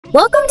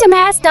Welcome to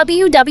Mass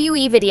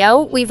WWE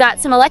Video. We've got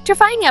some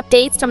electrifying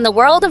updates from the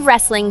world of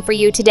wrestling for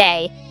you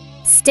today.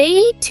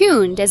 Stay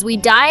tuned as we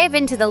dive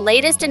into the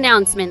latest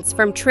announcements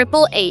from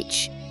Triple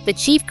H, the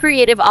Chief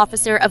Creative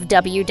Officer of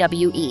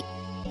WWE.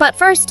 But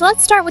first,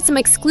 let's start with some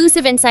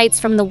exclusive insights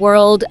from the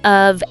world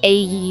of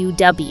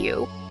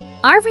AEW.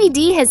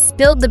 RVD has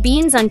spilled the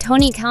beans on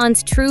Tony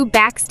Khan's true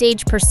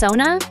backstage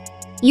persona.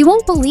 You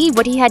won't believe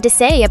what he had to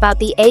say about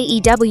the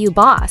AEW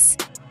boss.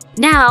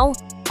 Now,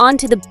 on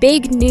to the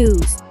big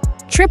news.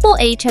 Triple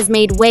H has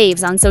made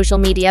waves on social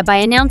media by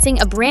announcing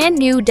a brand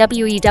new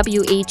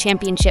WWE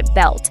Championship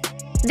belt.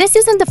 This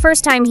isn't the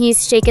first time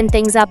he's shaken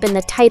things up in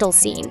the title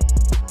scene.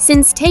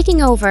 Since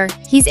taking over,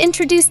 he's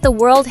introduced the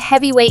World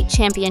Heavyweight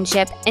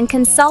Championship and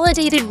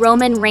consolidated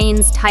Roman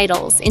Reigns'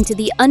 titles into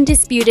the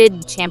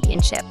Undisputed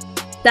Championship.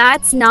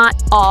 That's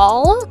not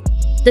all.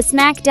 The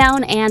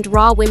SmackDown and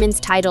Raw Women's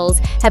titles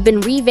have been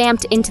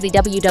revamped into the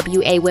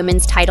WWE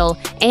Women's title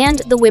and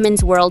the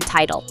Women's World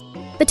title.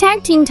 The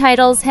tag team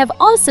titles have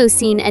also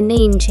seen a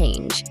name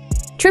change.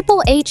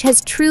 Triple H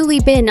has truly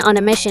been on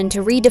a mission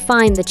to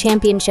redefine the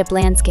championship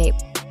landscape.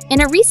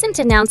 In a recent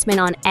announcement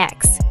on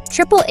X,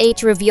 Triple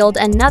H revealed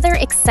another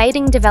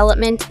exciting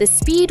development, the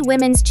Speed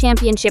Women's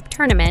Championship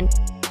Tournament,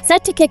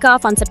 set to kick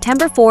off on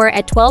September 4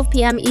 at 12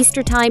 p.m.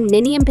 Eastern Time,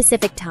 9 a.m.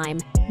 Pacific Time.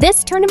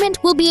 This tournament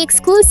will be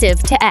exclusive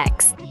to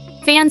X.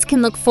 Fans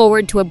can look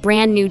forward to a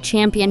brand new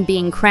champion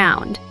being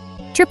crowned.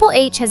 Triple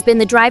H has been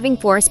the driving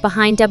force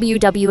behind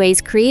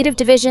WWE's creative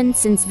division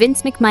since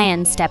Vince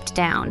McMahon stepped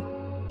down.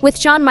 With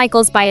Shawn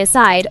Michaels by his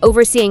side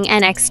overseeing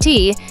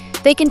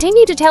NXT, they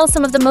continue to tell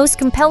some of the most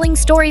compelling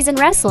stories in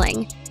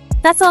wrestling.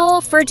 That's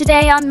all for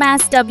today on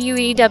Mass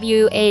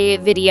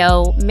WWE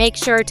Video. Make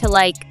sure to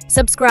like,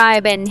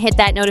 subscribe, and hit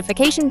that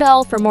notification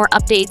bell for more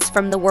updates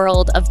from the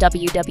world of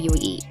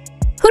WWE.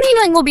 Who do you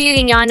think will be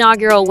the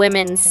inaugural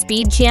Women's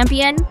Speed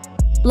Champion?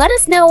 Let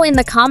us know in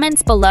the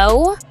comments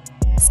below.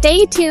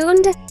 Stay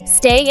tuned,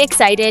 stay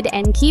excited,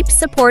 and keep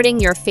supporting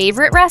your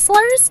favorite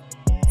wrestlers.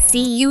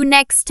 See you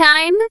next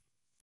time.